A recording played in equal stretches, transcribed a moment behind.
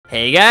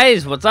Hey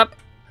guys, what's up?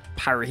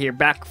 Pyro here,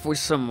 back for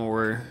some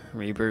more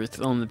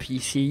Rebirth on the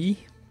PC.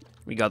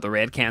 We got the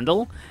red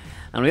candle,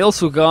 and we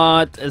also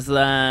got, is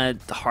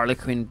that the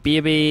Harlequin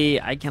baby?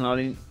 I cannot,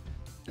 is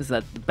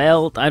that the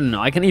belt? I don't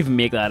know, I can't even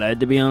make that out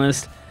to be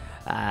honest.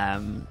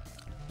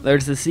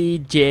 There's the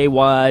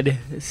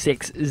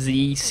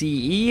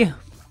CJWAD6ZCE.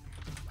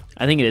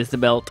 I think it is the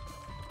belt.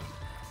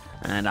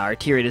 And our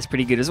tier rate is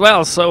pretty good as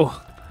well, so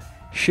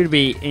should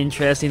be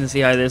interesting to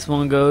see how this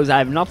one goes. I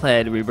have not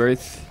played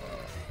Rebirth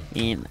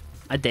in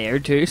a day or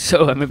two,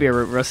 so I might be a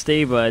bit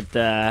rusty, but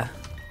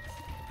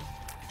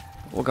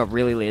woke up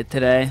really late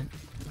today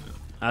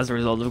as a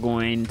result of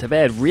going to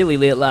bed really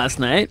late last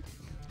night.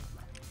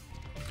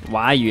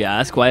 Why, you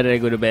ask? Why did I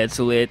go to bed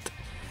so late?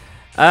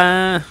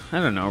 I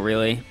don't know,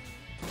 really.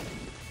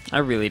 I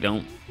really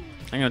don't.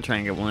 I'm gonna try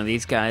and get one of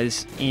these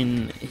guys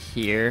in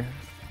here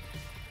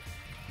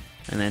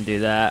and then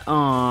do that.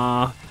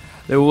 Aww,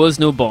 there was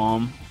no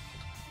bomb.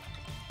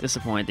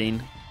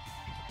 Disappointing.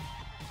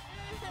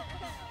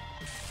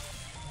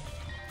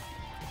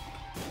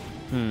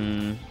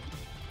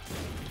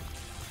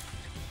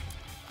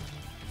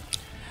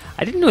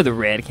 I didn't know the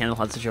red candle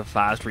had such a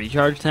fast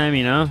recharge time,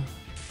 you know?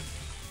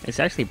 It's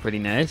actually pretty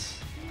nice.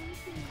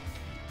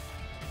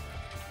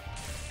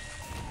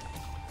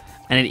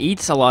 And it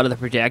eats a lot of the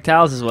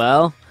projectiles as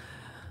well.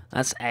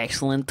 That's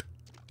excellent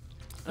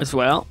as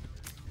well.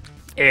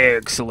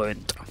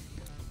 Excellent.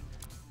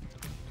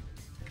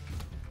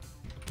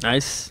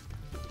 Nice.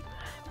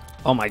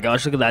 Oh my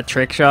gosh, look at that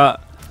trick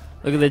shot.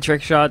 Look at the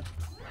trick shot.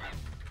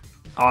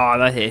 Oh,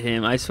 that hit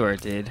him. I swear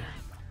it did.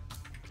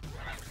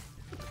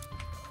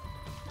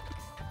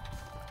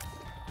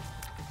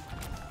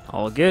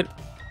 All good.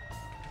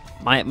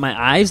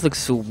 My eyes look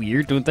so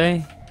weird, don't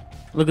they?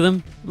 Look at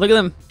them. Look at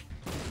them.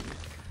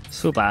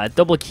 So bad.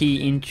 Double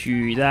key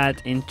into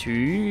that,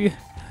 into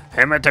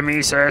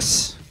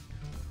hematemesis.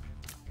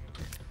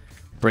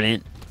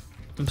 Brilliant.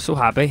 I'm so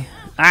happy.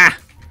 Ah!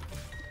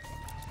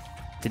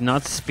 Did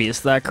not space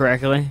that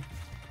correctly,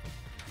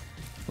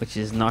 which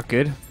is not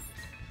good.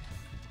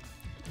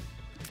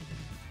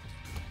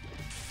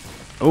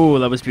 Oh,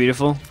 that was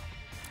beautiful.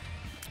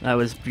 That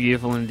was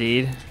beautiful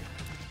indeed.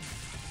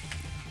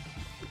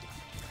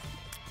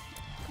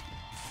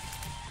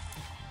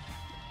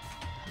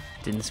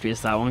 Didn't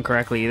space that one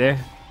correctly either.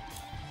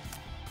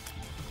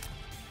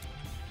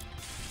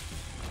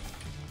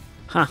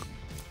 Huh.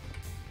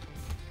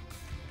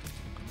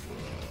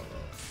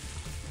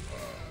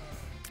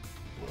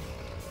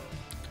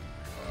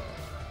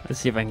 Let's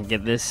see if I can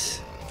get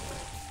this.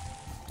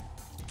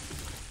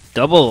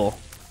 Double.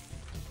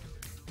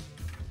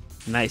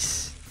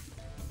 Nice.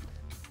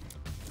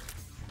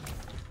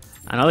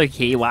 Another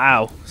key.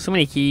 Wow. So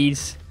many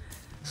keys.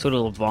 So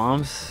little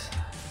bombs.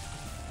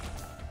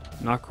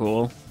 Not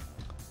cool.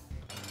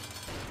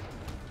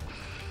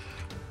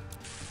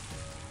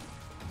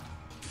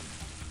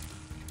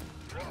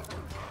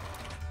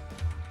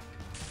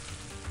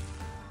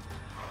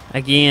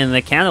 Again,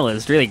 the candle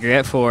is really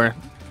great for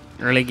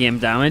early game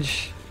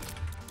damage.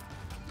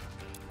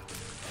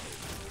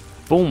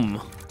 Boom.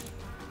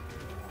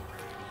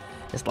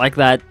 It's like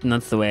that, and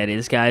that's the way it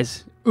is,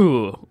 guys.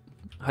 Ooh.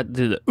 I had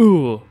to do the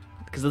ooh,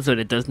 because that's what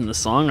it does in the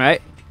song,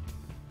 right?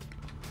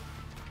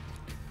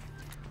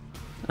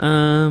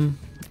 We'll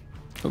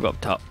go up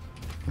top.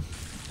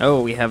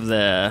 Oh, we have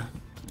the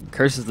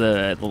Curse of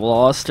the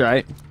Lost,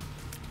 right?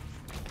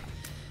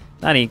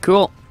 That ain't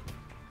cool.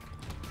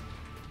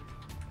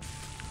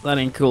 That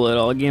ain't cool at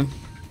all, game.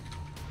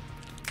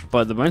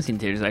 But the bouncing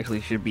tears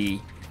actually should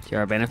be to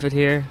our benefit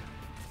here.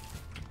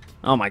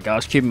 Oh my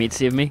gosh, Cube Meat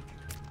saved me.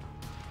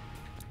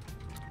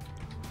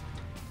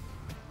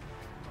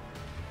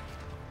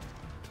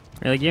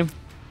 Really, game?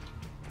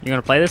 You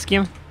gonna play this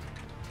game? You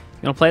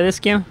gonna play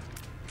this game?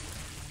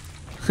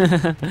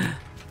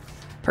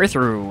 Per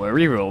through, a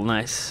reroll,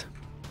 nice.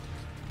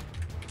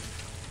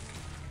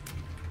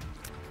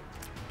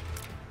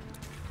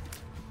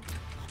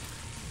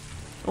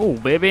 Oh,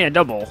 baby, a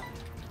double.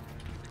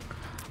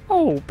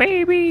 Oh,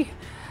 baby.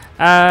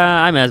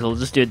 I might as well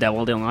just do a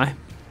double, don't I?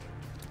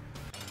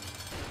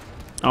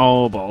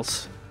 Oh,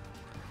 balls.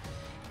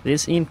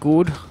 This ain't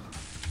good.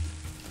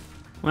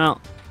 Well,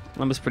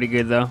 that was pretty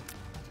good, though.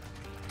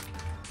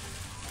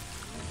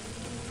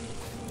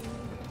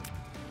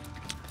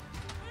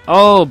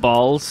 Oh,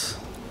 balls.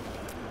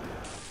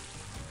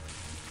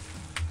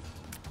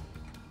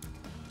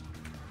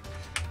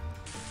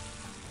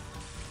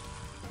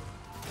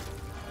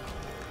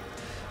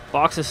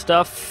 Box of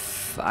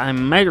stuff. I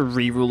might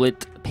reroll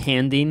it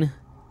pending.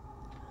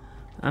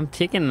 I'm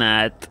taking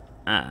that.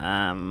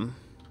 Yeah,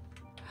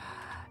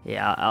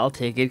 I'll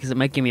take it because it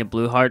might give me a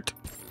blue heart.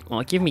 Well,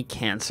 it give me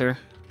cancer.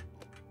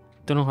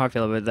 Don't know how I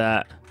feel about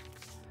that.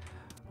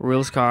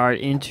 Rules card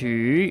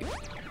into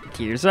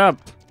Tears Up.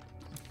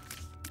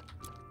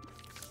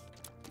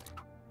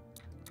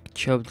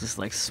 Chub just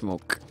like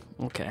smoke.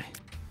 Okay.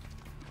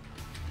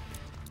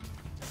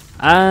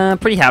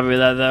 Pretty happy with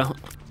that though.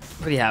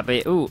 Pretty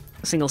happy. Ooh,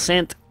 single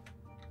cent.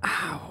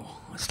 Ow.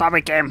 Stop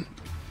it, game.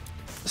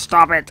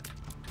 Stop it.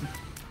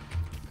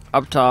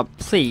 Up top,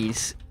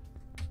 please.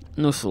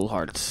 No soul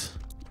hearts.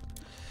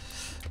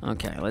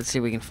 Okay, let's see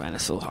if we can find a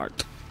soul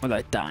heart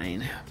without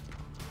dying.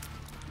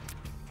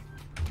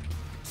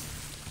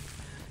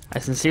 I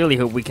sincerely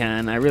hope we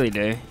can. I really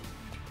do.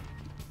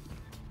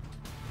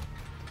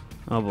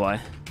 Oh boy.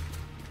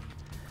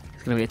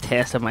 It's gonna be a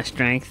test of my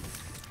strength.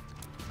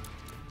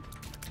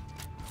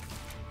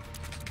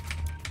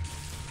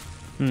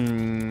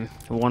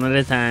 One at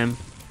a time.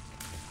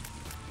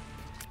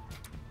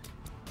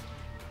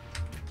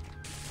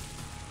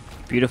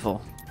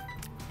 Beautiful.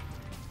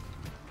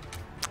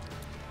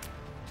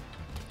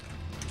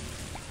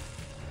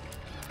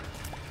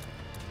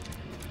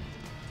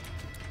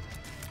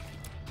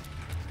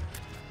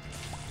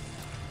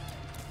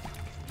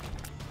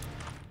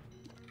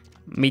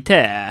 Me too.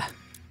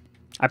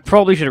 I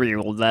probably should have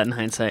rerolled that in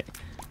hindsight.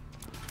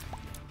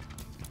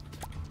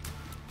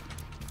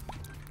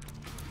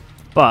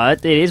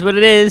 But it is what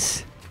it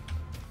is.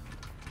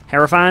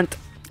 Hierophant.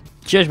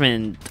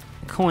 Judgment.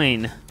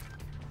 Coin.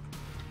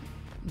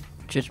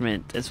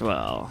 Judgment as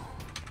well.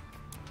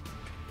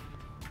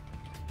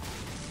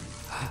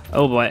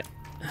 Oh boy.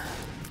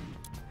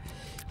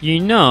 You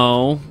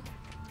know.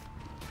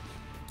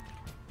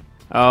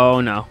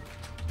 Oh no.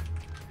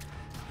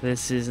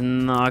 This is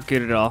not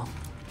good at all.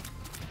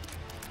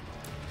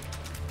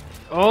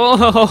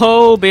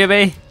 Oh,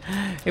 baby.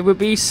 It would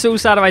be so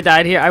sad if I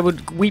died here. I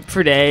would weep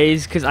for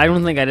days because I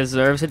don't think I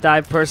deserve to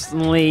die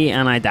personally,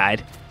 and I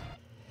died.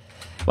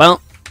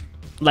 Well,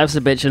 life's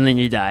a bitch and then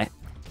you die.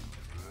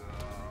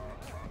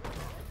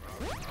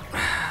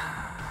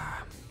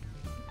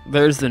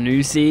 There's the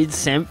new seed,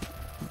 simp.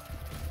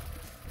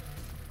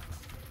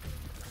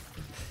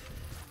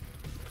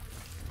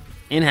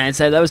 In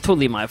hindsight, that was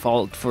totally my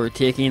fault for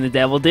taking the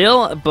devil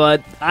deal,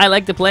 but I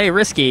like to play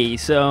risky,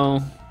 so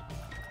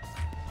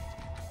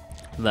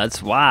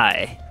that's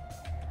why.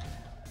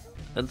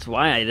 That's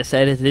why I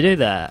decided to do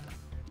that.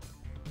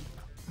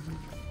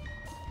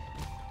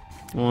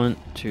 1,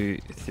 2,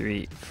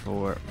 3,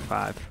 4,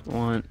 5.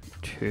 1,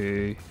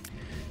 2,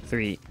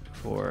 3,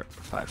 4,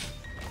 5.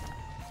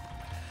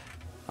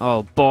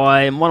 Oh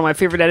boy, one of my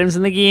favorite items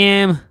in the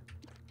game.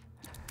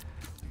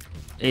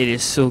 It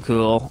is so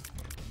cool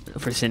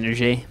for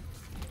synergy.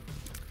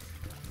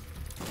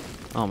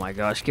 Oh my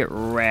gosh, get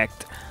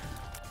wrecked.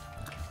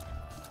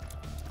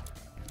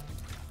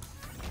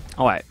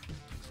 Alright.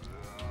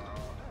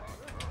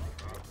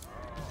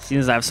 Seeing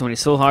as I have so many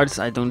soul hearts,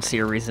 I don't see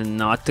a reason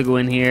not to go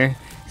in here.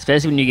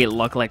 Especially when you get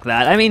luck like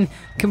that. I mean,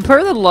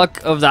 compare the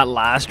luck of that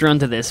last run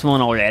to this one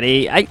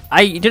already.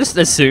 I just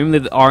assume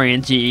that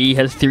RNG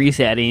has 3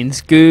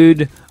 settings.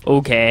 Good,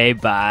 okay,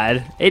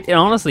 bad. It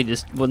honestly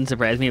just wouldn't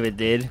surprise me if it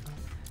did.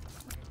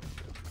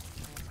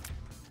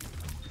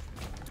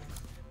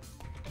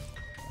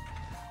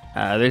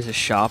 There's a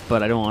shop,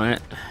 but I don't want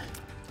it.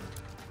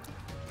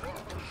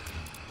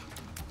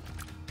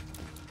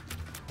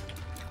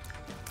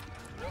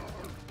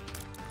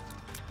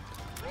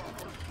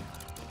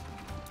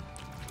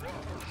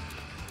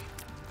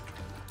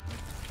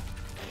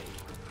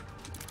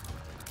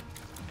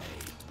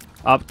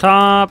 Up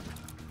top.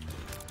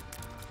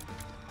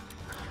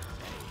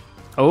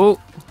 Oh,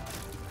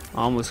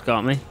 almost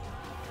got me.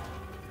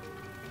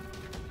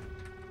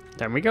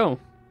 There we go.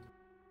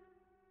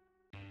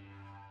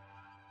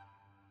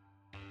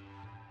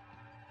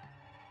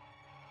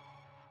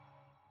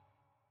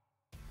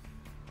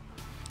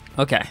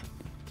 Okay.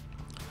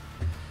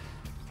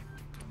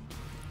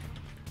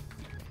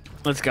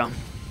 Let's go.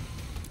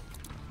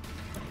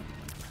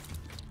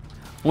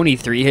 Only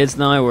 3 hits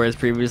now, whereas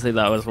previously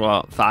that was,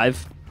 what,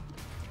 5?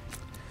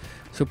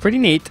 So pretty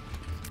neat.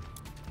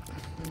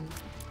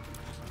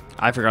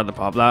 I forgot to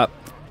pop that.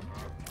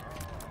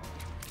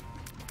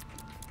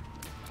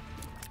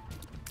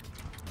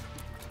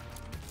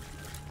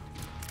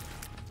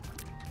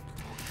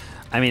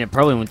 I mean, it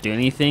probably won't do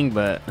anything,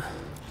 but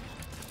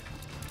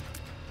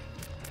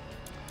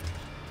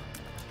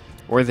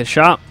worth a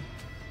shot.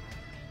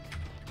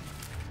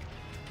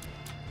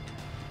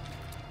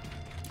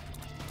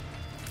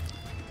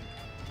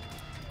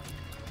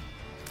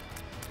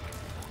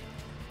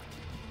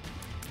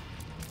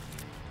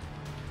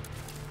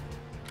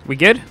 We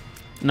good?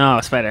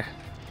 No, spider.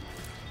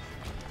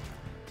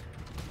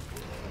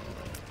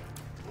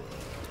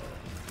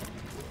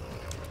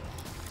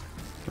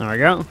 There we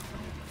go.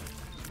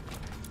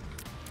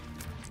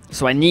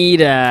 So I need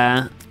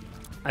a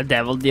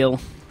devil deal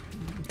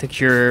to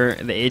cure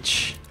the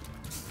itch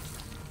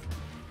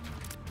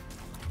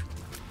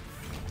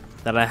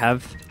that I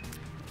have.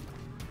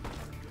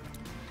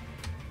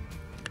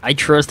 I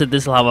trust that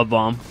this will have a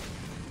bomb.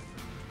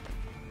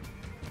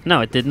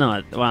 No, it did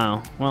not.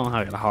 Wow. Well,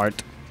 I got a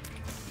heart.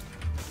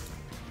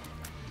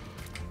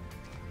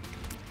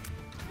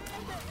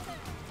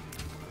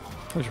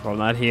 I should probably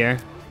not here.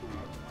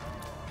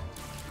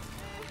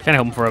 Kind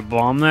of hoping for a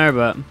bomb there,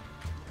 but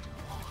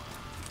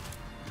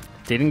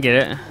didn't get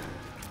it.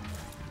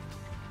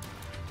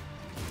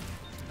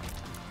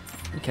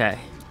 Okay.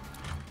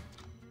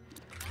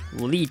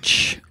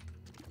 Leech.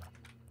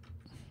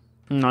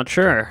 I'm not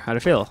sure how to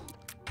feel.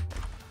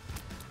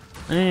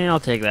 I'll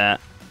take that.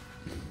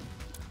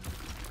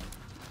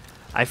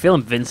 I feel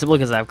invincible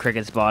because I have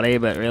Cricket's body,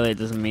 but really it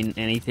doesn't mean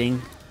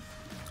anything.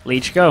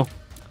 Leech, go!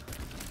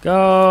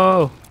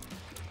 Go!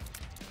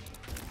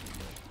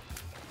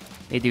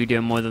 They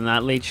do more than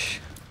that, Leech.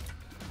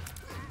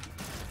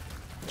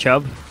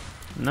 Chub?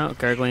 No,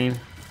 Gurgling.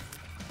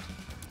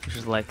 Which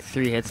is like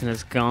 3 hits and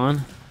it's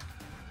gone.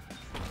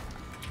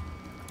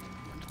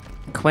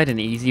 Quite an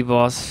easy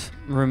boss.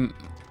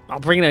 I'll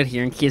bring it out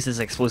here in case it's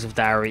explosive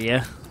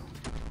diarrhea.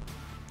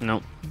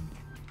 Nope.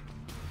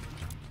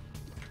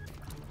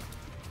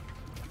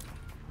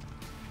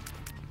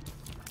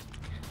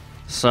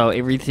 So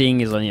everything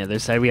is on the other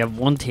side. We have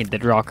 1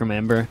 Tainted Rock,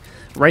 remember.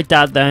 Write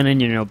that down in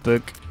your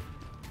notebook.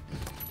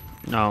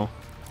 No.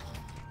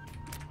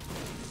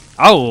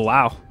 Oh,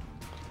 wow.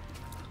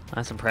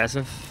 That's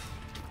impressive.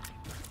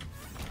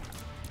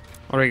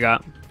 What do we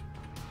got?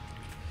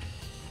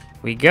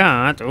 We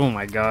got... Oh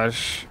my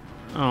gosh.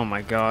 Oh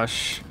my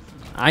gosh.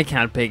 I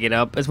can't pick it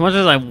up as much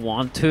as I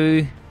want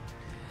to.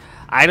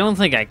 I don't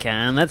think I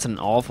can. That's an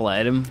awful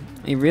item.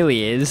 It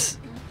really is.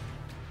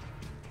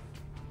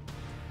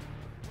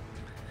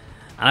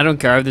 I don't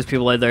care if there's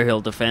people out there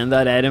who'll defend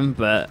that item,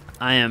 but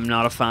I am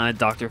not a fan of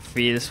Dr.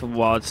 Fetus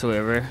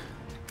whatsoever.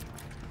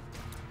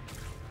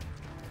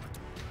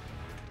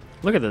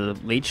 Look at the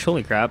leech.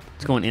 Holy crap.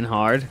 It's going in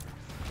hard.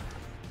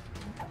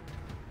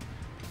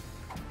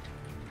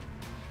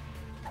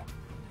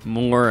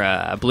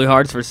 More blue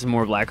hearts versus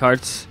more black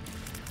hearts.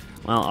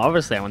 Well,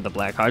 obviously I want the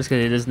black hearts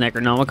because it is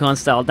Necronomicon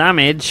style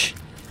damage.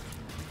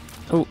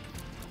 Oh.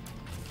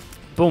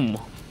 Boom.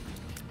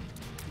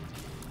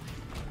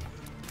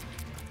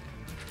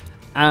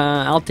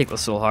 I'll take the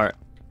soul heart.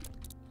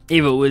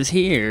 If it was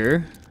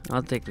here,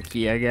 I'll take the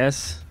key, I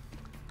guess.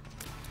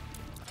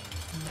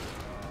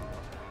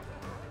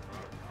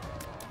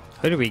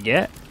 Who do we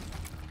get?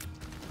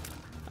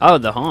 Oh,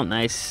 the haunt.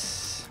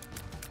 Nice.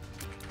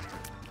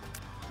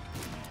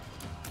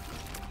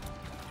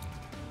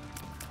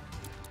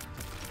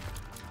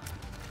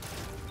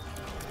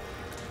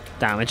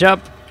 Damage up.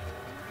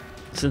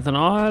 Synthen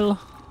oil.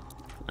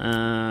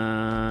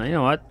 You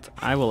know what?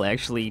 I will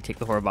actually take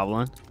the Horror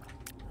Babylon.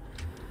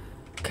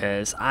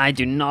 Because I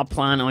do not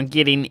plan on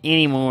getting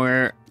any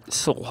more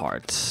soul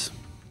hearts.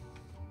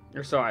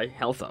 Or sorry,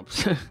 health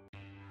ups.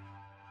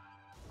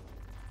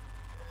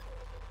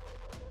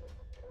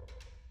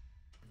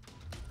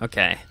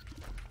 Okay.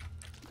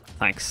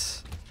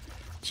 Thanks.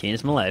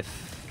 Changed my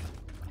life.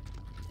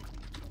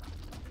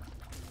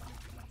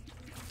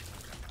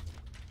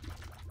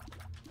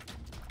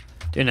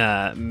 Doing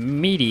a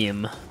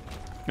medium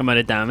amount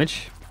of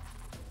damage.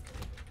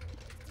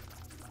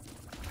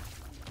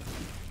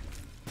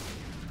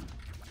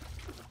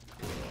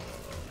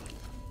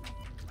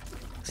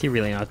 Is he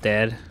really not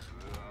dead?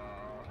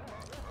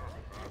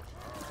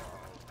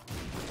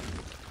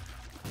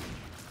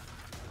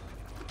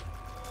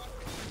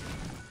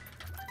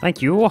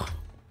 Thank you.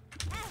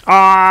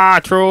 Ah,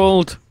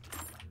 trolled.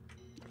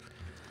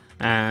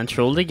 And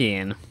trolled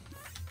again.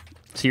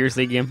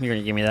 Seriously, game? You're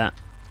gonna give me that?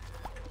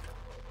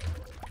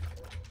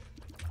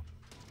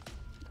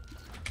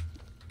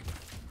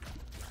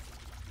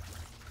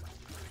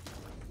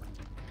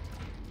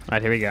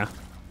 Alright, here we go.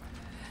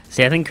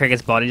 See, I think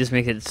Cricket's body just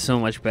makes it so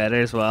much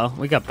better as well.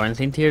 We got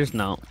Bernstein Tears?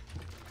 No.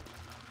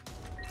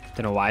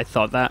 Don't know why I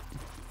thought that.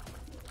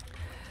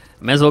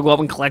 May as well go up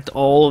and collect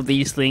all of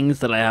these things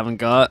that I haven't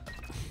got.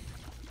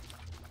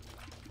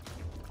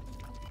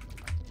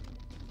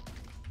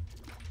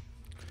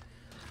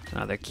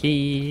 Another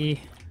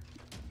key.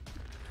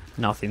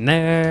 Nothing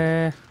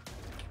there.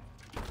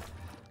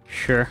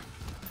 Sure.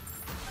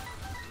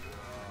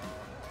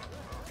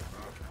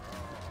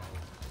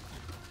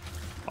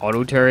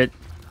 Auto turret.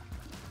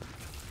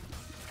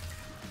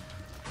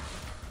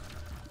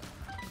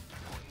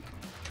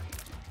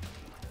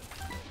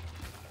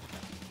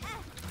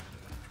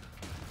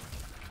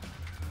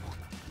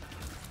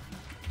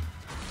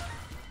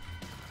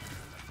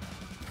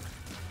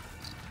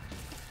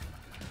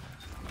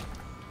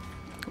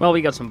 Well,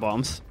 we got some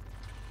bombs.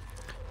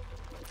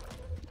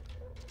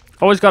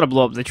 Always gotta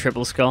blow up the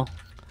triple skull.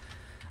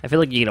 I feel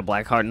like you get a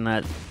black heart in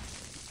that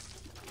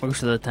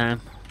most of the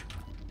time.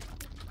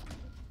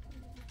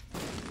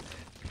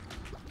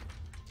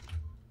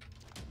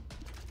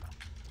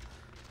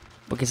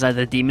 Because I had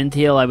the demon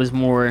tail, I was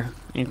more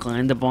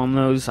inclined to bomb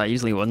those. I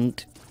usually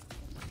wouldn't.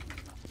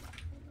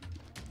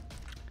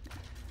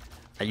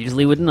 I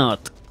usually would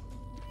not.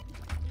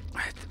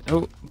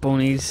 Oh,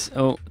 bonies.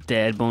 Oh,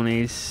 dead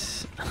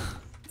bonies.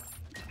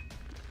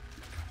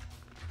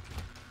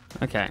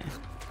 Okay.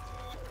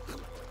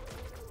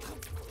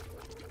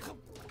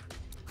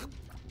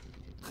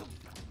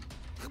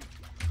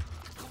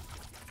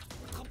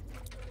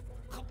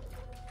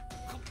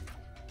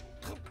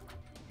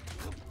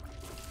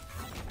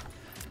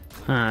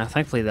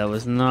 Thankfully that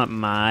was not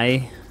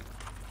my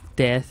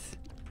death.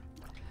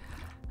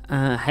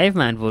 Hive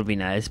Mind would be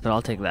nice, but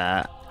I'll take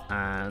that.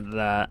 And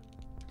that.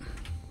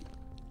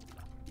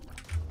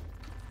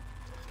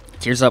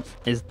 Tears Up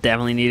is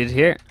definitely needed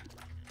here.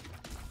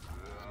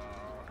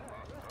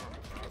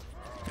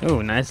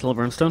 Oh, nice little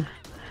brimstone.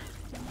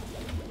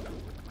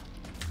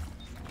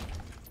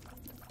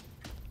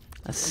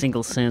 A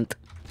single cent.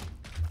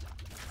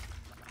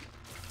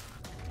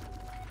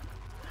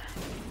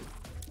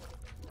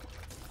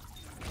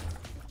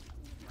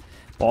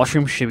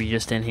 Washroom should be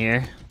just in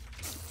here.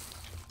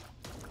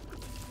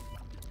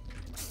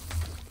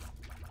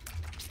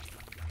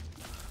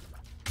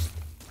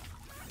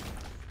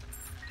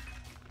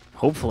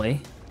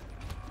 Hopefully.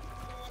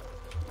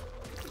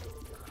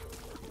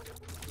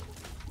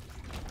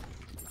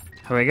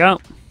 Here we go.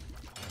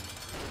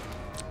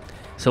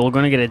 So we're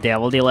gonna get a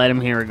Devil Deal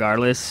item here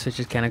regardless, which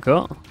is kind of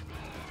cool.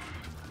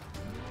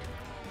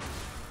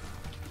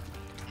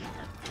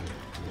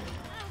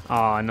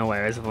 Oh, no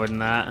way I was avoiding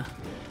that.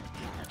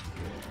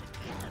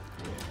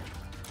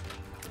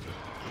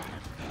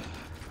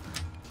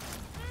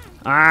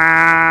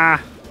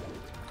 Ah!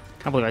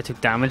 Can't believe I took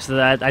damage to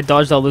that. I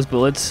dodged all those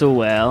bullets so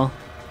well.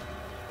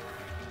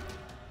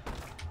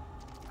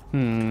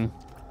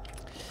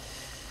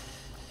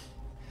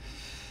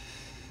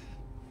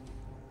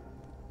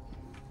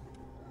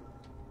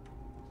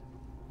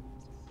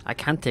 I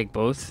can't take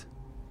both.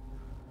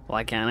 Well,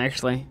 I can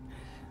actually.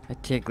 I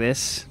take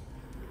this.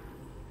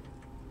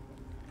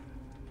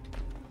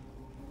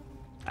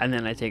 And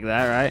then I take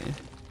that, right?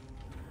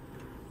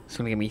 It's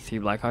gonna give me 3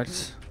 black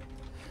hearts.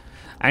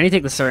 I need to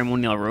take the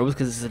ceremonial robes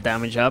because it's a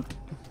damage up.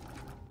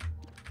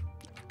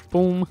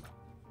 Boom.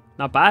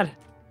 Not bad.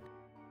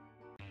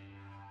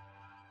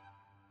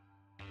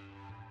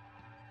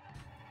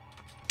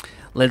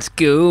 Let's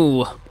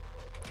go.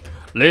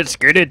 Let's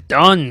get it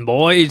done,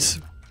 boys.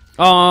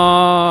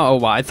 Oh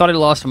wow! I thought I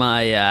lost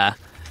my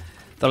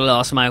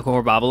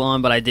core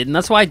Babylon, but I didn't.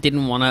 That's why I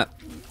didn't want to.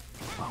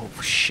 Oh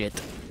shit!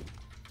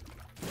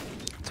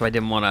 That's why I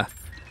didn't want to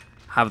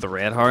have the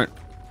red heart.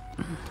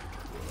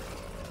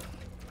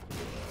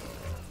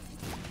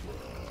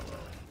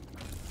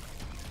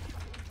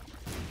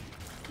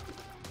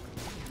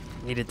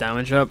 Needed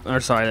damage up, or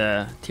sorry,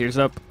 the tears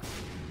up.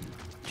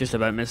 Just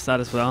about missed that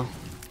as well.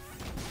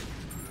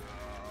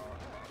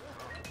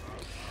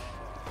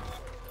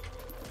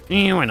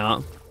 Yeah, why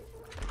not?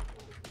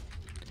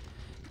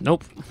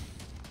 Nope.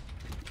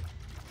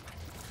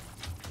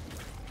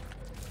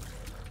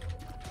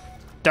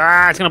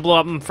 Ah, it's gonna blow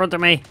up in front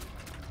of me.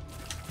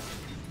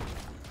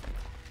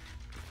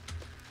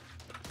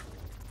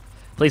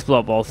 Please blow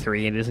up all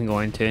 3. It isn't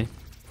going to.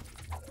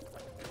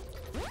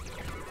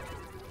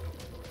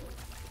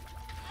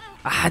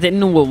 I didn't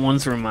know what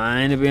ones were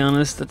mine, to be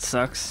honest. That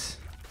sucks.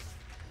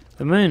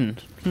 The moon.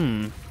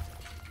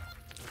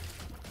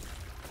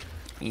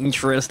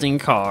 Interesting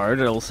card,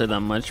 I'll say that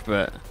much,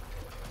 but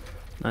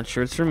not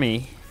sure it's for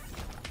me,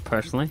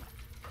 personally.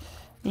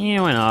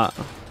 Yeah, why not?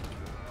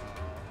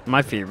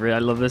 My favorite, I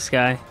love this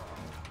guy.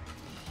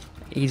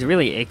 He's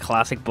really a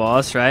classic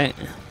boss, right?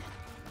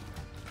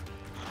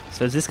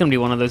 So is this going to be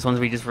one of those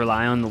ones we just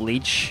rely on the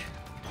leech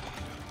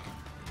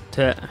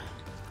to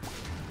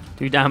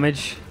do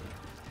damage?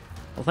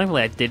 Well,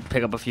 thankfully I did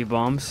pick up a few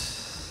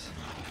bombs.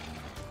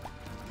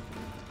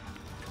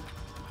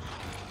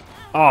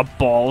 Oh,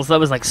 balls. That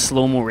was like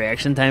slow-mo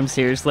reaction time,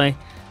 seriously.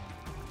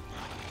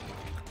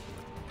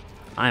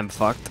 I am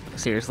fucked,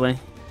 seriously.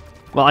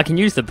 Well, I can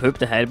use the poop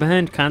to hide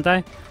behind, can't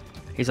I?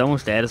 He's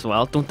almost dead as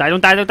well. Don't die,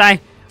 don't die, don't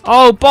die!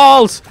 Oh,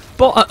 balls!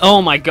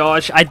 Oh my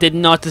gosh, I did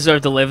not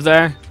deserve to live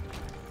there.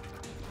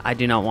 I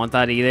do not want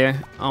that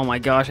either. Oh my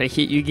gosh, I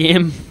hate you,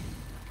 game.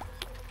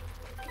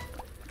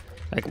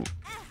 Like,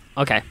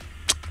 okay.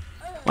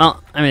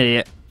 Well, I'm an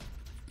idiot.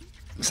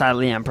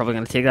 Sadly, I'm probably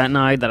going to take that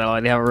now that I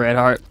already have a red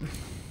heart.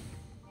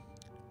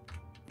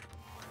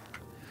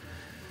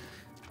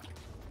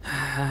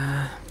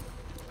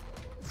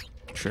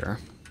 Sure.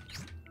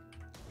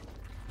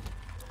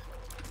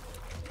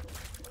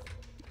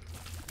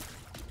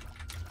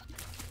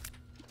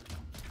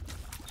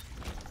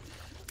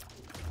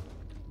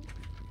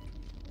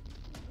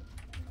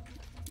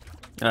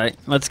 Alright,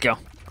 let's go.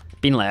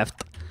 Being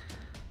left.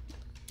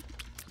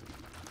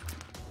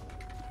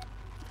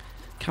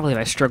 Can't believe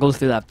I struggled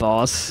through that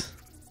boss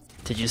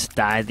to just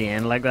die at the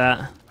end like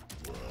that.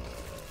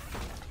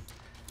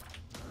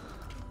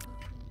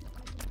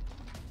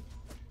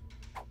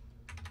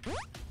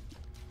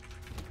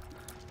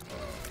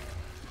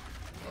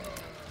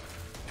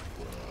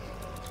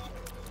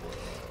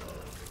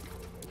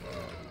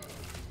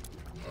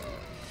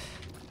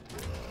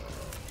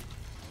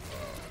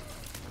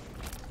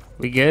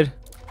 We good?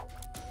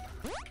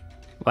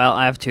 Well,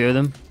 I have 2 of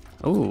them.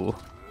 Ooh.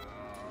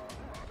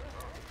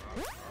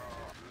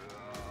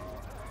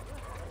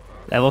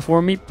 Level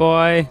 4 meat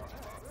boy.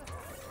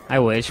 I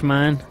wish,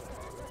 man.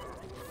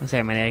 Let's see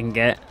how many I can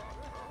get.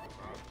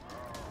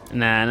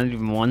 Nah, not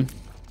even 1.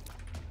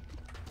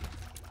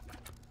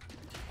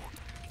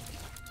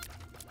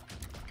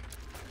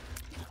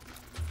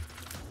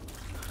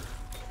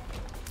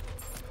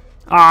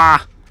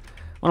 Ah!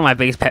 One of my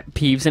biggest pet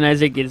peeves in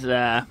Isaac is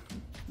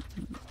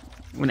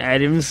when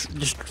items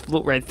just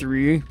float right through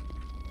you.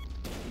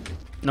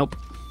 Nope.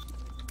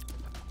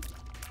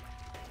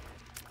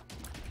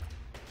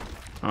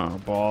 Oh,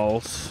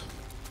 balls.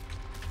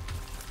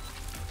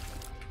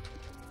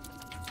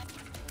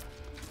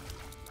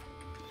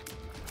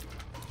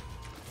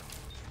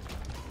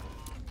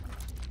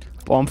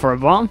 Bomb for a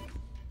bomb.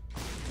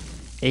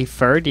 A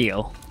fair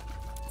deal.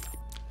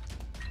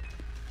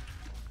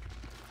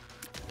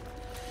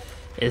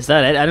 Is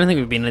that it? I don't think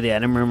we've been to the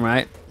item room,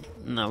 right?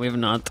 No, we have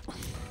not.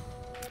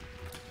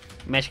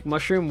 Magic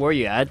mushroom, where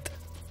you at?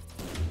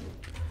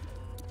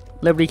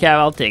 Liberty Cab,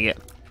 I'll take it.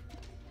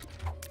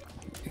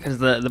 Because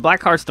the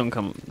black hearts don't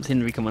seem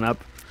to be coming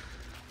up.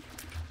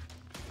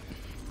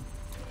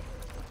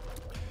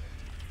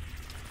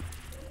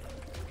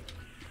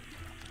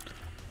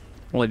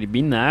 Already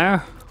been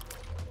there.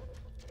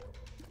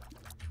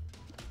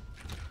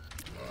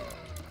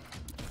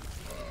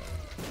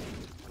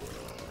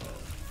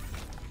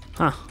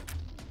 Huh.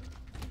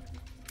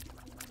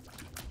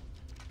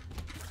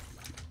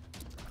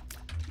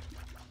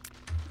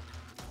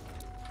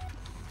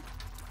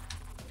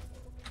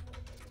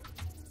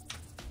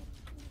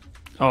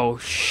 Oh,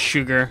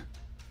 sugar.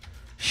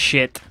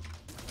 Shit.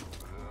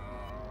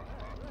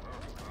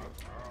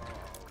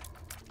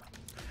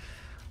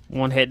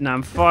 One hit and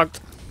I'm fucked.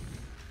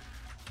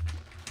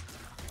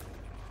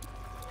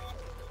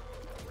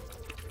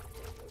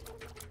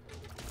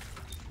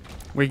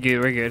 We're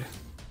good, we're good.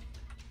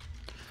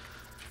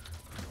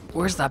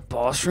 Where's that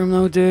boss room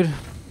though, dude?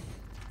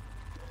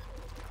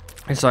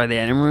 I'm sorry,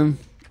 the item room.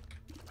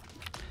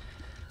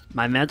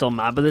 My mental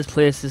map of this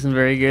place isn't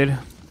very good.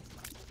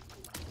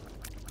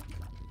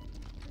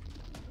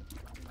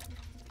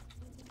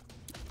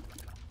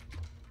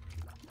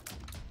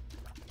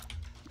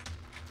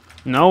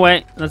 No,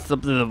 wait. That's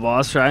up to the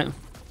boss, right?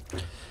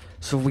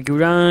 So if we go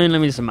down,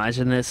 let me just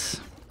imagine this.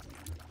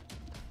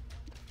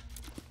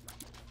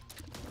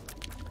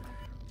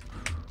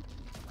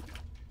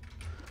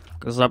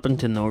 Goes up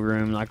into no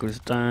room, that goes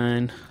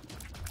down.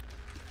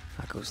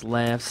 That goes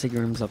left, secret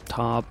room's up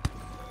top.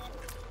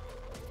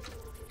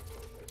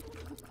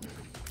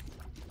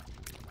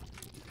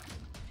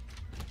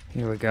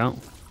 Here we go.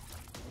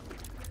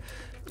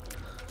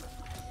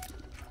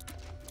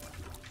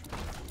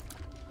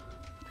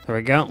 There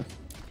we go.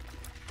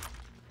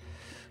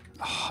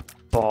 Oh,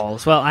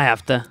 balls. Well, I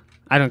have to.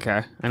 I don't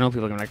care. I know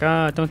people are gonna be like,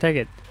 oh, don't take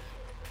it.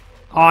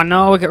 Oh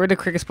no, get rid of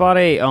Cricket's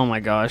body. Oh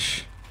my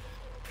gosh.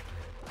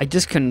 I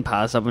just couldn't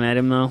pass up and at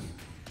him though.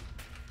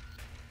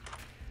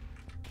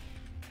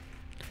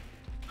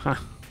 Huh.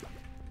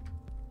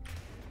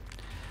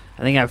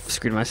 I think I've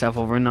screwed myself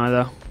over now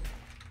though.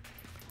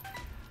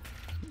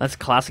 That's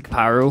classic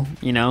Pyro,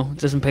 you know.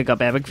 Doesn't pick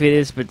up epic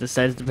videos, but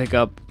decides to pick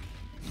up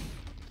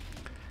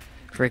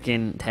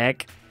freaking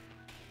tech.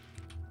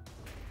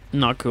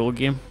 Not cool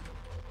game.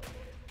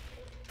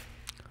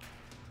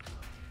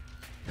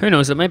 Who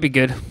knows, it might be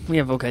good. We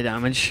have okay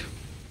damage.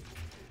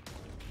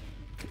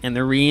 And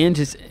the range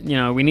is, you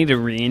know, we need a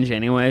range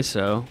anyway,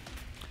 so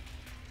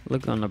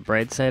look on the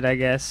bright side, I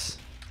guess.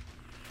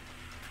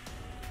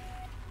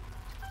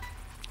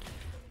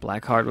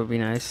 Black heart would be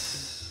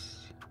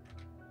nice.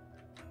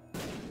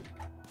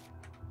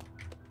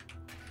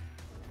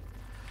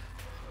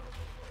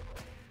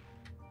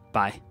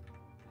 Bye.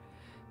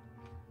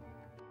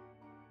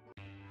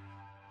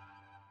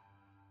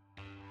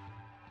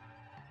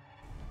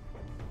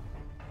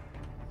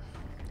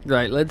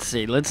 Right, let's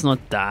see. Let's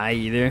not die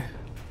either.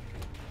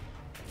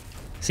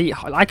 See,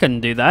 I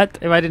couldn't do that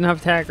if I didn't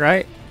have attack,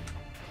 right?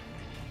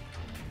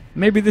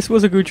 Maybe this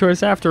was a good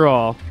choice after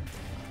all.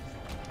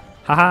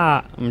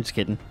 Haha, I'm just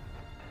kidding.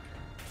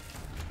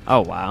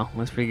 Oh wow,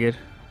 that's pretty good.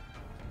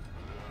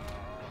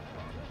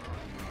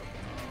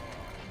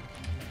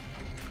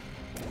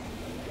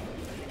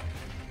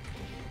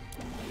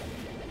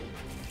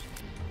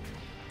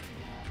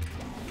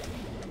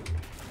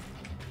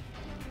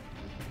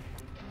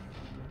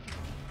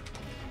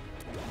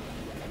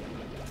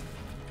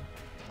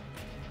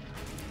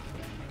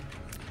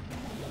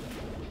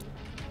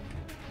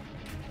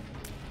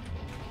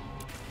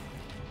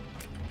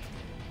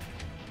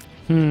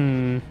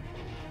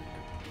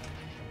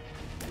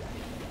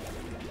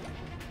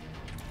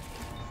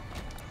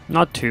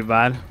 Not too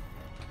bad.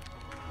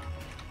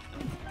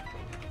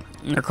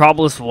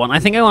 Necropolis 1. I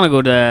think I want to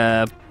go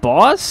to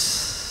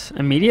boss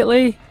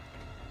immediately.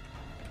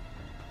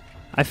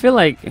 I feel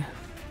like...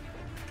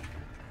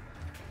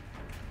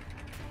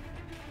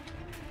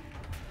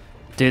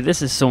 Dude,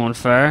 this is so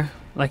unfair.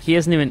 Like, he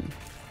isn't even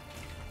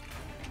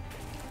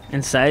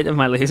inside of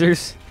my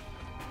lasers.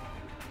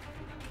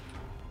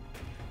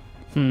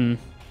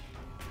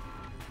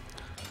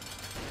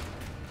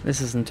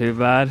 This isn't too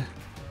bad.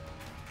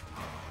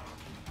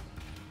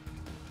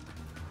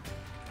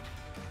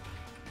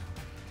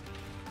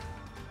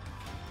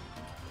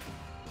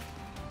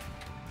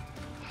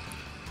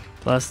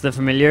 Plus the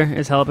familiar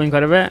is helping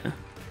quite a bit.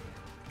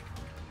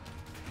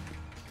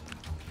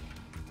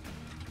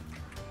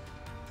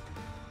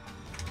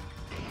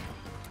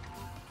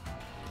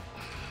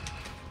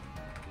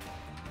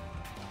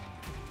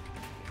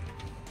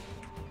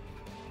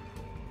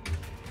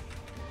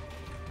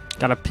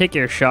 Gotta pick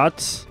your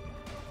shots,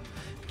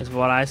 is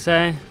what I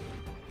say.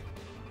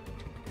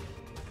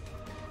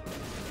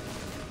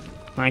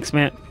 Thanks,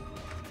 mate.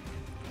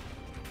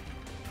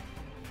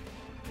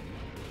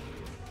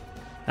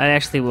 That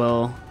actually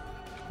will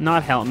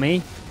not help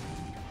me.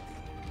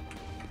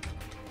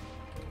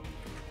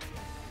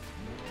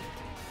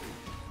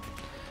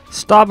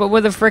 Stop it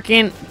with the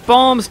freaking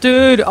bombs,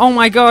 dude! Oh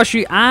my gosh,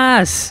 you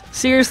ass!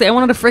 Seriously, I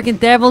wanted a freaking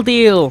devil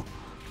deal!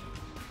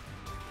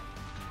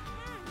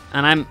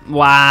 And I'm...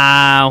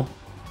 Wow!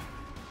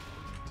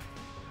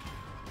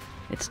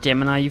 It's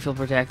Gemini, you feel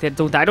protected.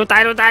 Don't die, don't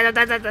die, don't die, don't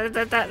die, don't die, don't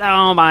die, don't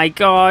die. Oh my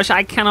gosh,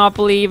 I cannot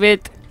believe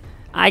it.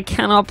 I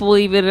cannot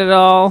believe it at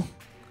all.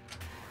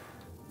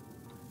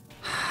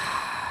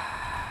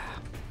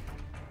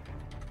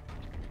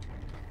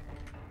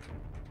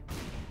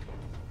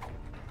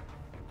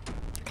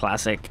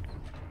 Classic.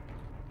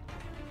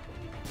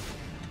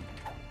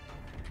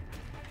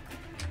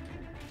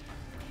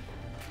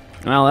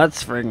 Well,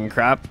 that's friggin'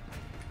 crap.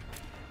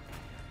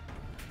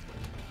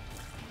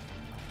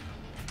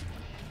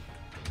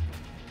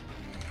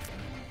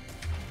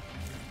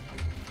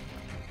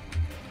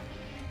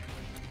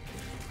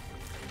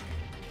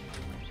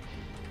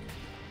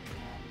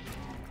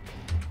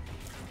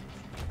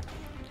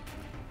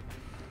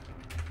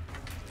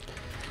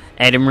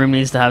 Item room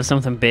needs to have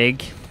something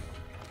big.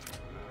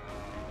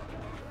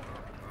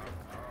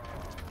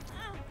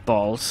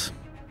 Balls.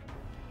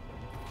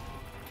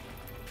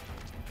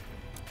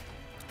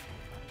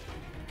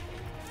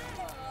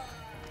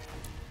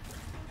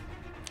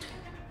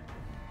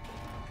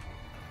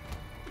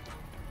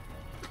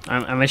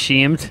 I'm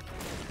ashamed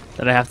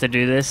that I have to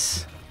do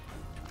this.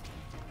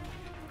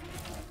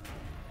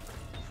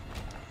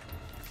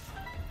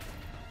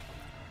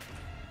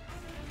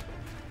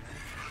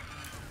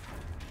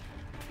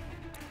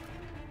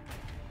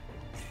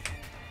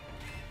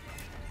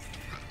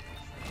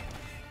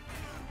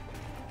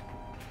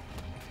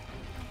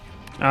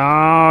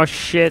 Oh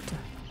shit.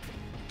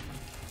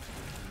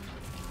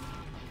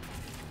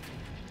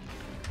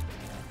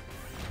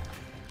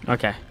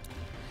 Okay.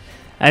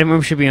 Item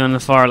room should be on the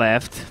far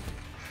left.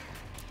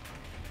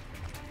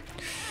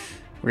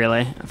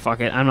 Really? Fuck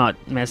it. I'm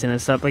not messing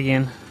this up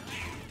again.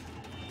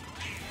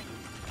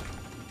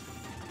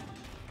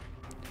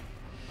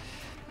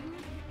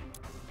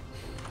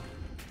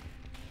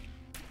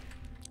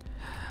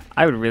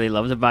 I would really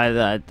love to buy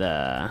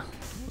that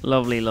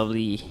lovely,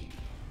 lovely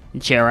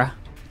Jera.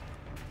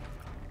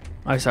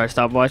 Oh, sorry,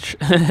 stopwatch.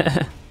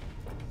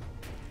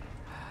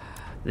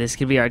 This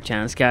could be our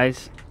chance,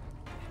 guys.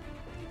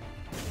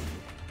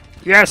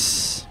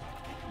 Yes!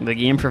 The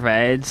game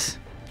provides.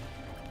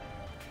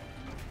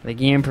 The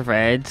game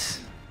provides.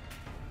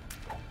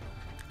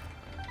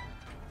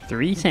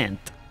 3 cent.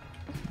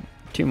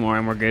 2 more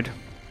and we're good.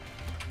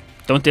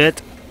 Don't do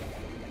it.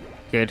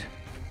 Good.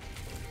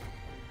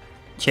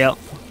 Chill.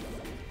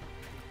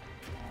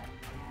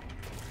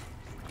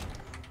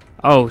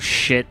 Oh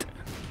shit.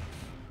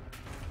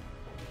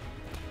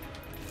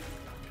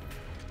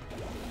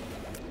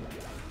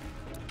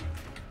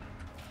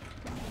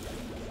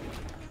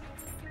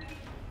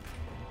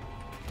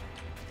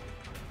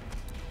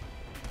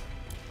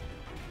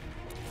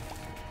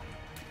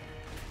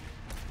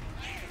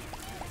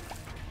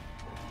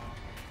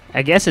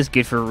 I guess it's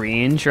good for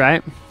range,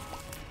 right?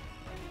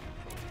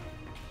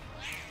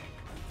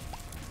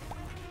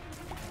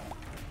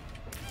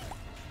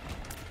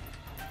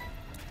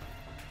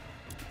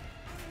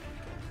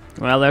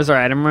 Well, there's our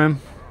item room.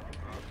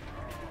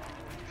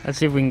 Let's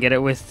see if we can get it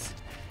with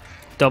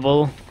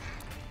double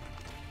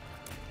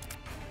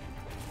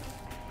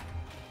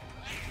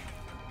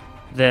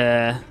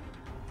the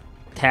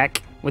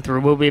tech with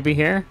Robo Baby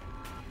here.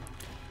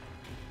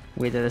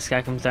 Wait till this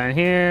guy comes down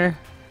here.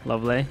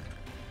 Lovely.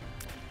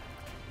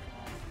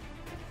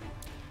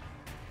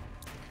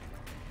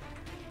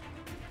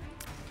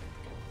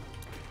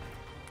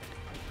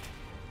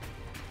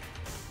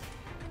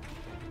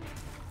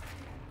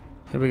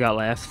 Who we got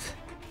left?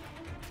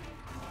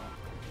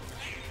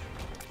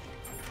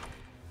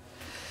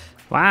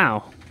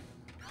 Wow.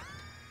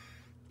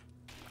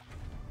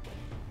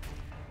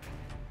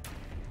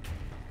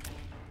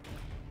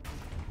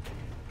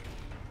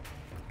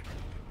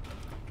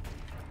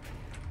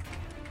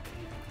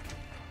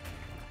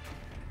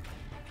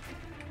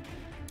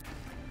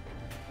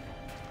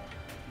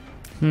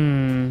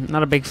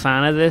 Not a big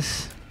fan of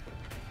this.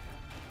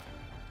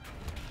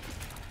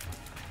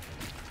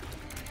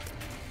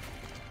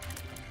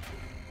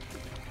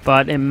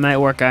 But it might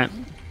work out.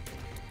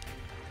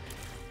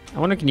 I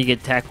wonder, can you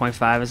get Tech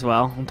 0.5 as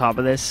well on top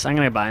of this? I'm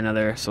gonna buy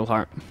another Soul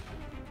Heart.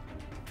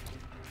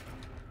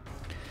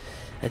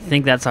 I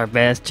think that's our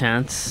best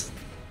chance.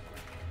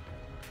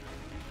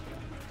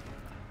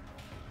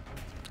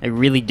 I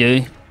really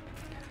do.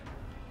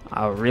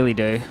 I really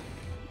do.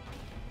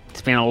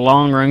 It's been a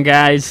long run,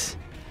 guys.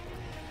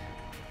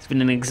 It's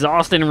been an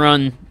exhausting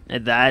run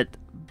at that,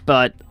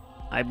 but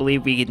I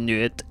believe we can do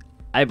it.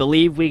 I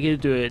believe we can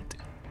do it.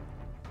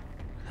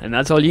 And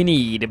that's all you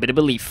need, a bit of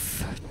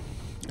belief.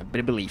 A bit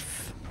of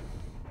belief.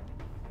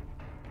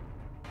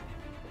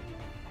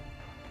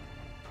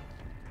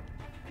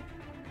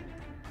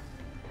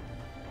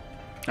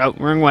 Oh,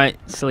 wrong way.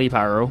 Silly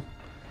Pyro.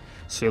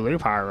 Silly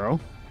Pyro.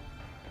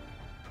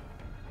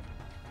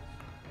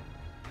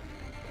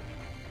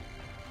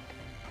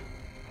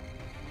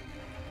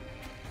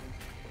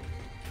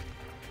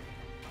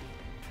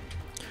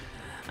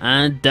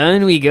 And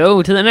down we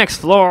go to the next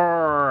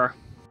floor.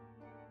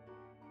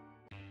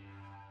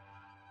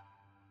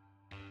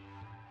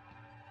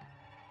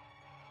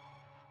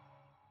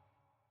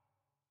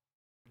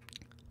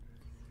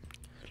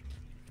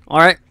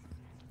 Alright.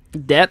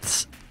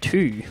 Depths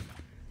 2.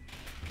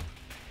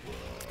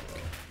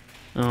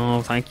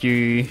 Oh, thank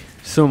you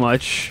so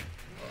much.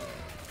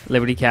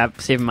 Liberty Cap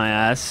saving my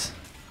ass.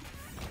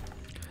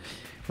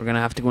 We're gonna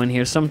have to go in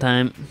here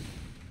sometime.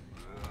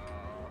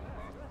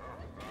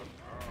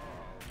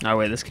 Oh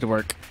wait, this could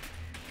work.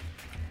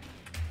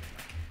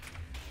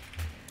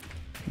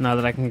 Now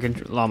that I can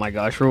control. Oh my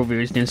gosh, Rover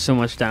is doing so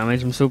much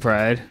damage. I'm so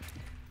proud.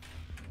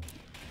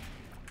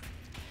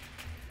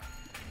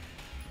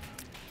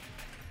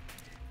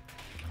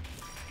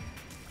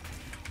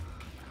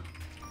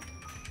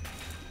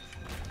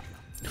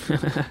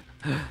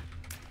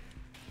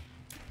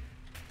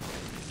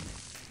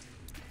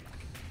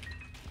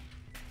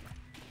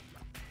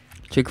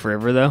 Took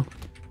forever though.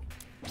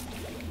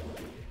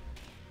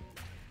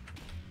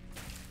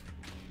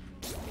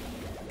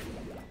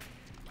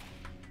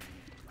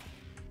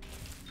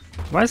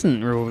 Why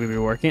isn't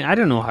Rover working? I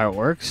don't know how it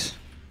works.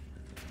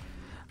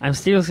 I'm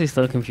seriously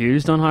still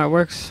confused on how it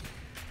works.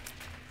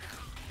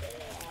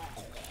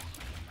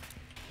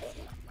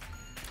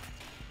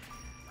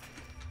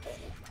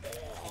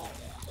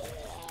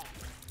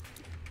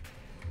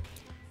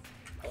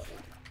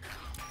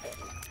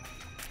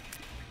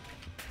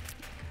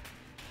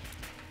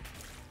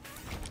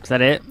 Is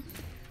that it?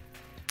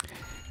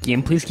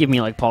 Game, please give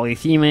me like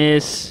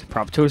Polyphemus,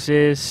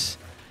 Proptosis.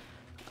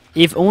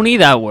 If only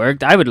that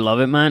worked, I would love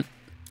it, man.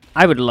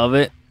 I would love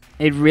it.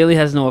 It really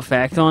has no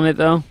effect on it,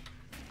 though.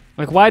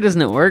 Like, why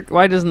doesn't it work?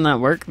 Why doesn't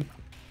that work?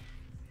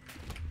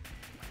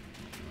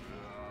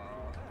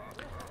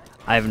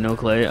 I have no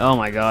clue. Oh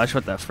my gosh,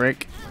 what the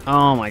frick?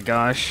 Oh my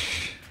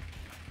gosh.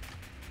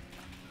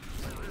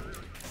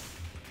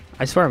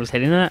 I swear I was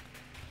hitting that.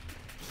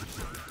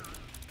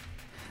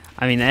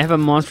 I mean, they have a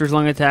monster's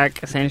lung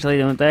attack, essentially,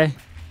 don't they?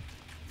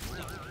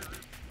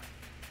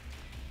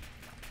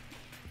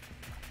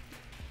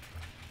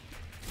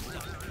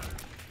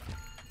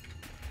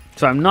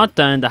 So I'm not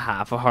down to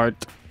half a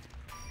heart.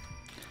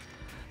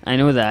 I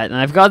know that. And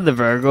I've got the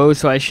Virgo,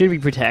 so I should be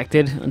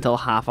protected until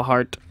half a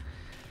heart.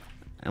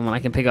 And when I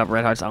can pick up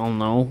red hearts, I'll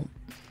know.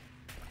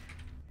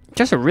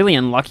 Just a really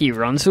unlucky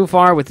run so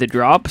far with the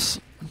drops.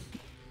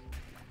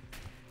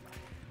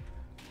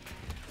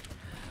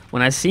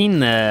 When I seen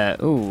the...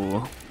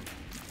 Ooh.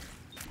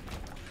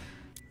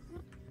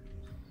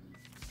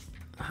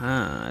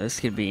 This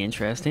could be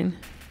interesting.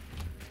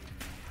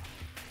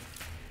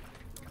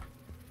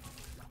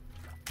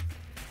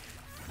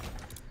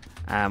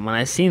 When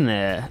I seen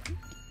the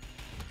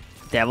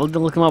devil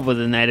deal come up with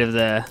the Knight of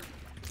the...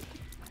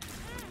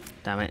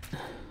 Damn it.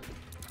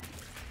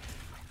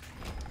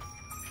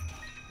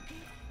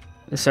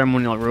 The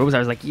ceremonial robes, I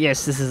was like,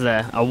 yes, this is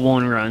a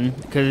one run.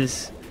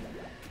 Because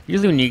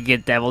usually when you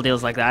get devil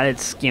deals like that,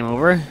 it's game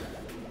over.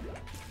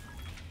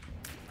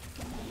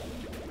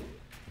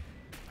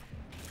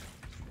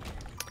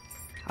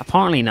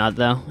 Apparently not,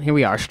 though. Here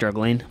we are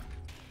struggling.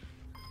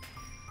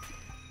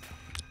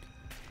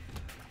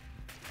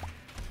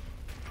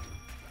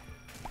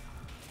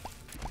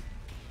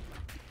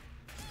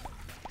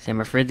 See,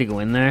 I'm afraid to go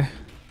in there.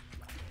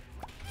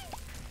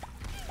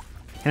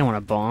 I don't want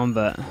to bomb,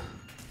 but I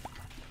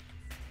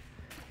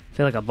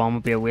feel like a bomb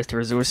would be a waste of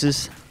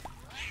resources.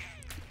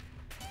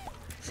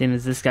 Seeing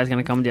as this guy's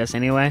gonna come to us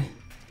anyway.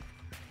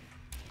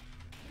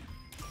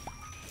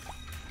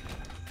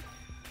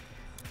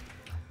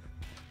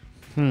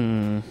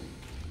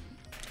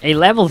 A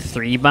level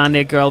 3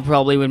 bandit girl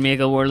probably would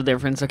make a world of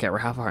difference. Okay, we're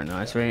half a heart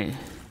now, sweet.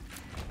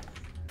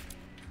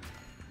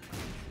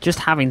 Just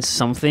having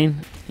something,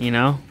 you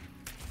know?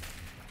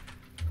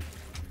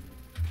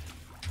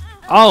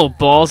 Oh,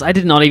 balls. I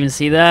did not even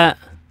see that.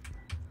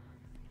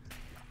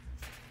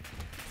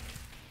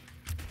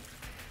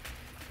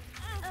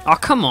 Oh,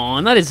 come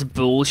on. That is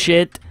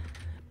bullshit.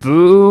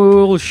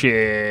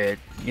 Bullshit.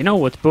 You know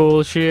what's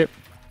bullshit?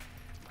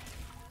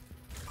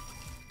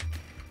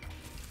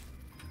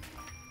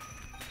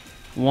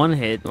 One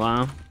hit.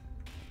 Wow.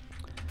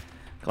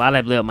 Glad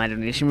I blew up my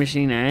donation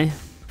machine, eh?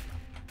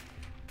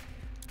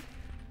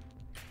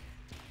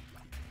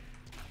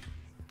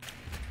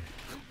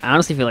 I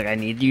honestly feel like I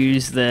need to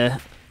use the...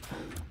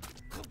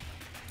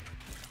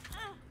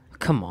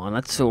 Come on,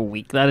 that's so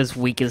weak. That is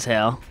weak as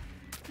hell.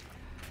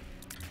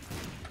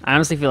 I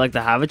honestly feel like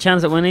to have a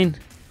chance at winning,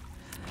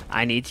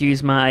 I need to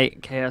use my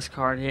chaos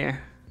card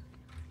here.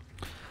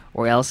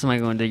 Or else am I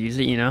going to use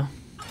it, you know?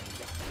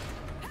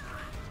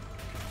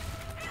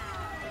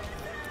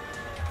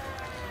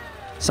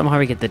 Somehow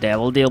we get the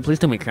devil deal. Please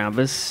tell me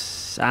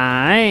Krampus.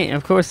 Aye,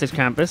 of course there's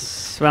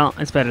Krampus. Well,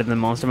 it's better than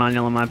Monster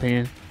Manual in my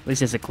opinion. At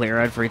least it's a clear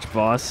out for each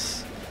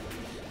boss,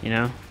 you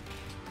know?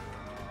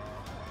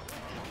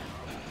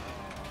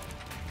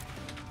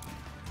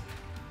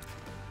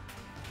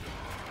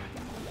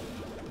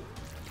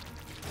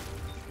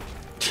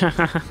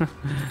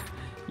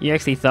 You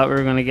actually thought we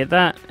were going to get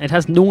that? It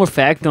has no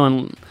effect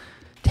on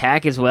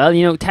attack as well.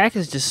 You know, attack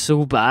is just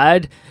so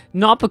bad.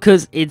 Not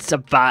because it's a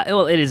bad...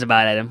 Well, it is a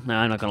bad item. No,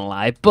 I'm not going to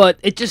lie. But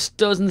it just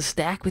doesn't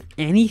stack with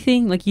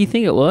anything like you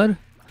think it would.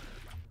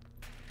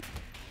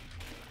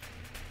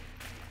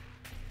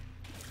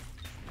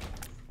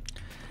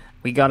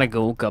 We gotta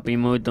go guppy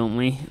mode, don't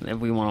we? If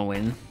we want to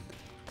win.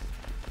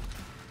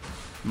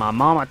 My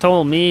mama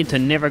told me to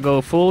never go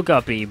full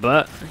guppy,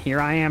 but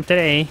here I am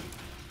today.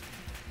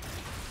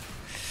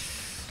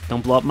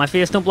 Don't blow up my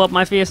face, don't blow up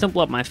my face, don't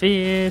blow up my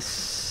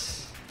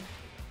face.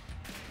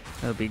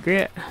 That'll be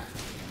great.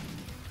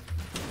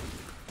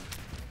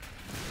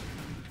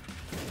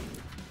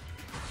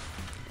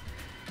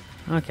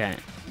 Okay.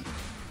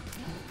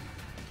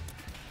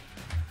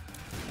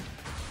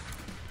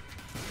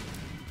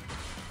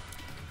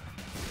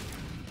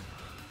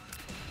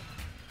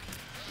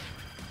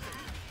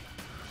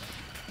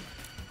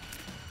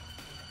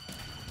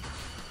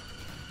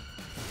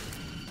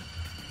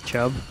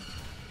 Chub.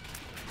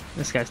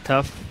 This guy's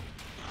tough.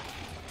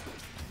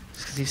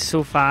 Just 'cause he's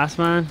so fast,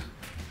 man.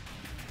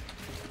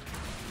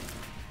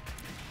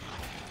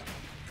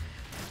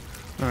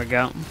 There we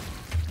go.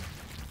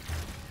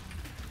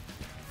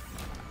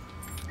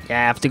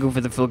 Yeah, I have to go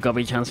for the full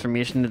guppy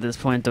transformation at this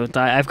point, don't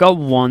I? I've got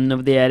one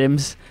of the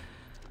items.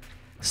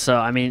 So,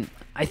 I mean,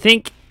 I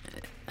think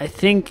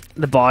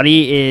the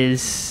body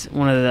is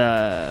one of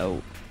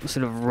the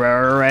sort of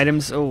rarer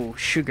items. Oh,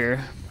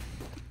 sugar.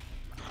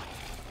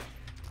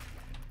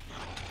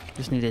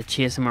 Just need to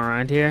chase him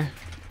around here.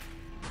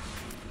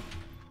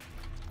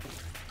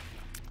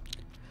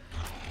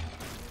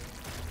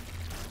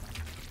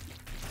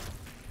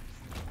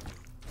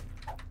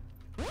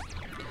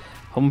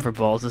 Home for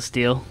balls of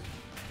steel.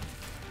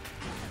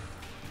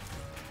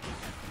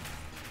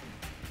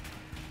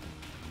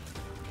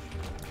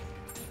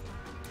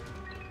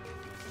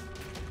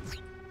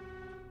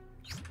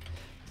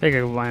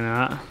 Figure why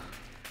not?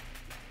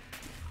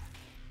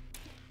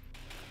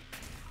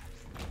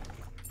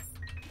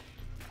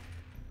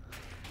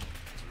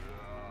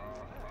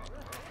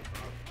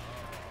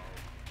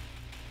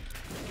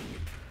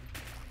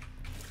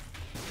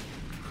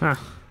 Huh.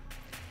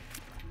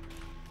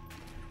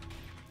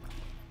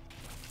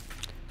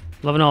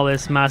 Loving all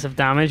this massive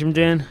damage I'm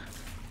doing.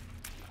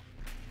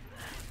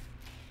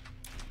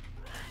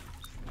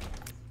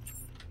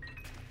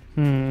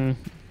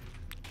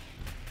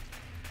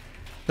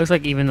 Looks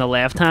like even the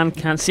left hand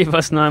can't save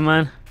us now,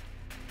 man.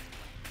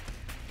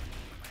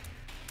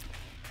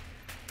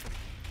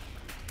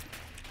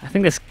 I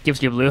think this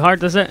gives you a blue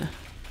heart, does it?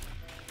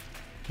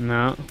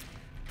 No.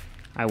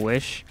 I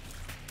wish.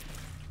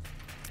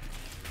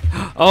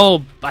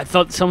 Oh, I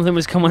thought something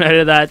was coming out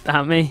of that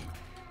at me.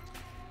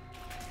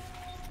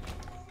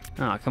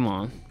 Oh, come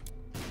on.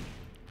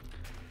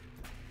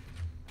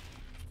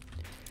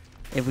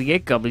 If we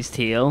get Gobley's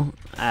Tail,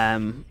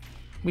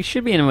 we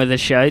should be in with a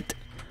shout.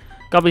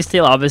 Gobley's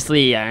Tail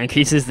obviously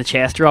increases the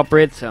chest drop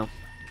rate, so.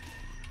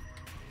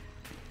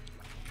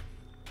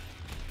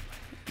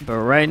 But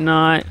right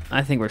now,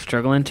 I think we're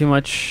struggling too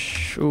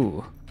much.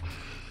 Ooh.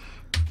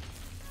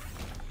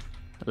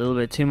 A little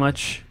bit too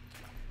much.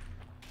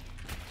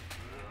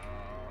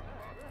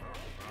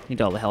 Need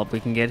all the help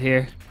we can get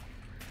here.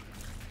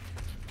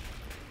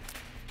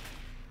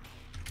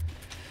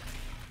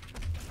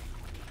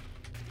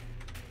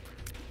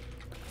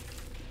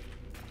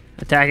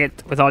 Attack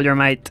it with all your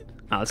might.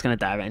 Oh, it's gonna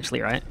die eventually,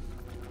 right?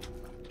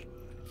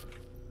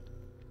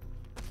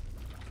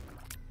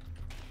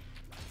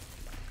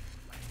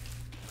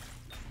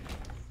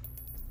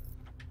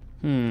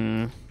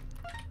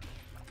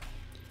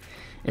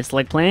 It's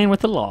like playing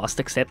with the Lost,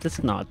 except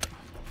it's not.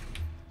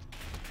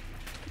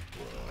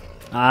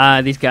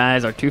 Ah, these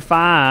guys are too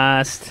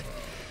fast.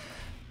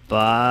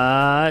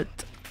 But...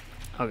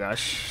 oh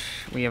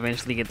gosh, we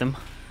eventually get them.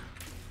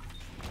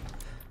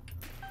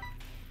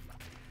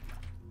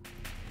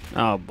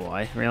 Oh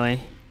boy,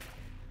 really?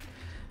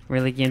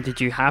 Really, game,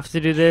 did you have to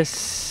do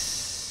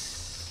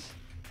this?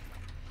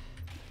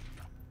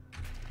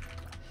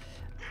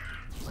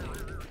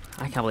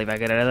 I can't believe I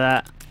got out of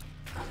that.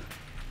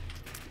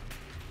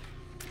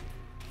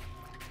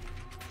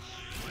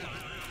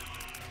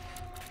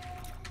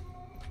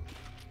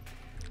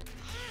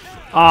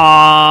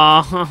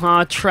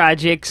 Aww,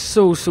 tragic,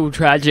 so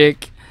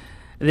tragic.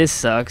 This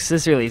sucks,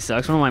 this really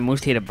sucks. One of my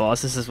most hated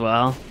bosses as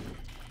well.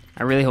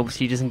 I really hope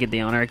she doesn't get the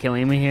honor of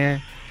killing me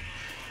here.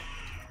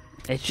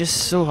 It's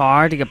just so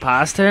hard to get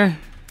past her.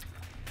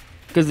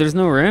 Because there's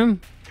no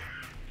room.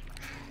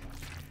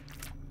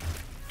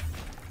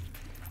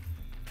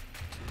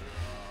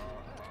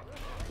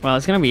 Well,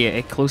 it's going to be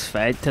a close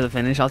fight to the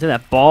finish. I'll tell you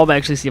that. Bob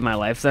actually saved my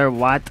life there.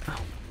 What?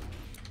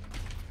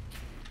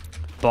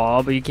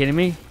 Bob, are you kidding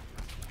me?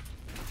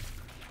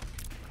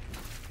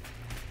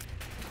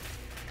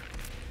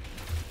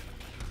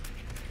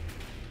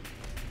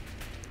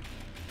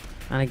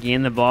 And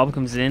again, the Bob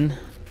comes in.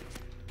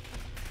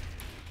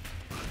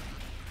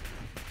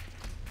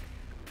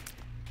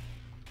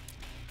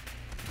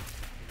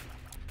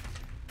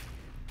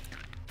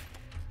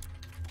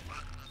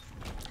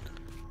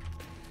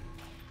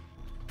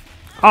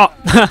 Oh!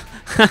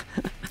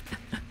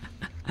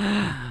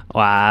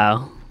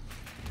 Wow.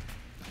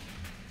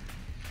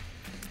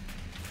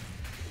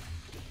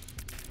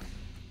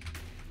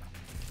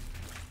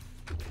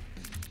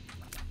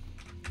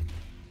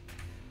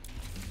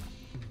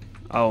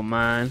 Oh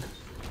man.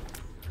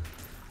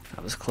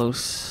 That was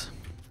close.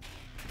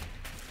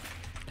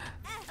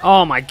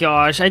 Oh my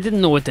gosh, I didn't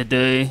know what to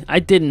do. I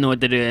didn't know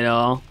what to do at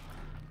all.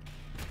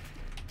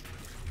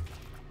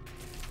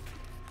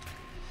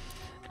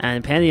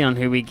 And depending on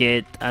who we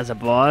get as a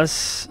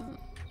boss,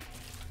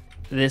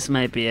 this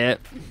might be it.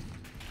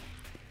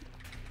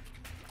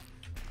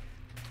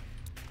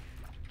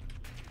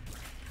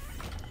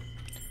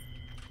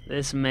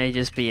 This may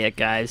just be it,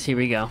 guys. Here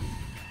we go.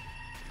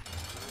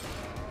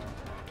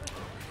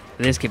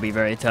 This could be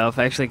very tough,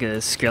 actually, because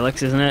it's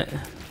Skrillex, isn't it?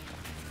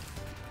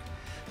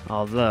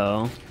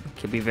 Although,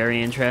 it could be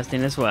very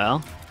interesting as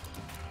well.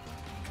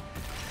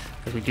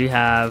 Because we do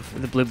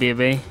have the blue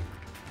baby.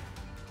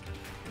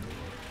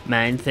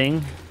 Man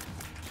thing.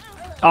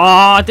 Oh,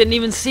 I didn't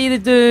even see the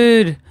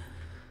dude!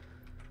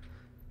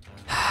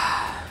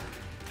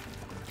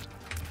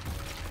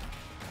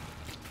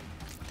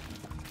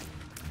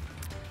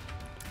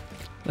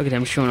 Look at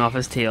him showing off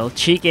his tail.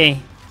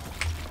 Cheeky!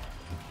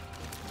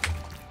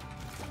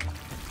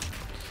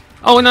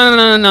 Oh,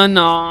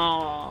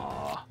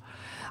 no.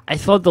 I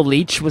thought the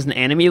leech was an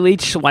enemy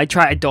leech, so I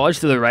tried to dodge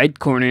to the right,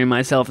 cornering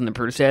myself in the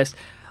process.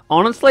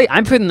 Honestly,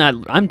 I'm putting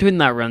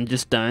that run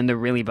just down to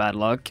really bad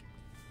luck.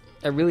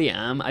 I really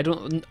am.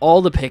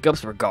 All the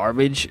pickups were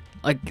garbage.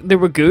 Like, they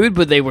were good,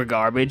 but they were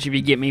garbage, if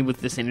you get me, with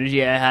the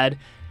synergy I had.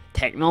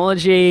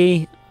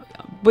 Technology,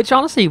 which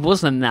honestly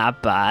wasn't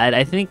that bad.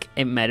 I think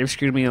it might have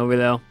screwed me over,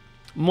 though.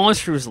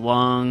 Monster's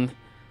Lung.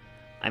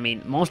 I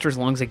mean, Monster's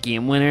Lung's a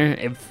game winner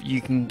if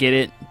you can get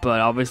it, but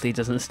obviously it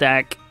doesn't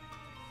stack.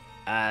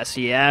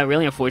 So yeah,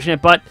 really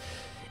unfortunate, but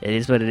it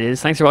is what it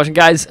is. Thanks for watching,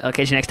 guys. I'll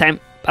catch you next time.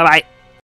 Bye-bye.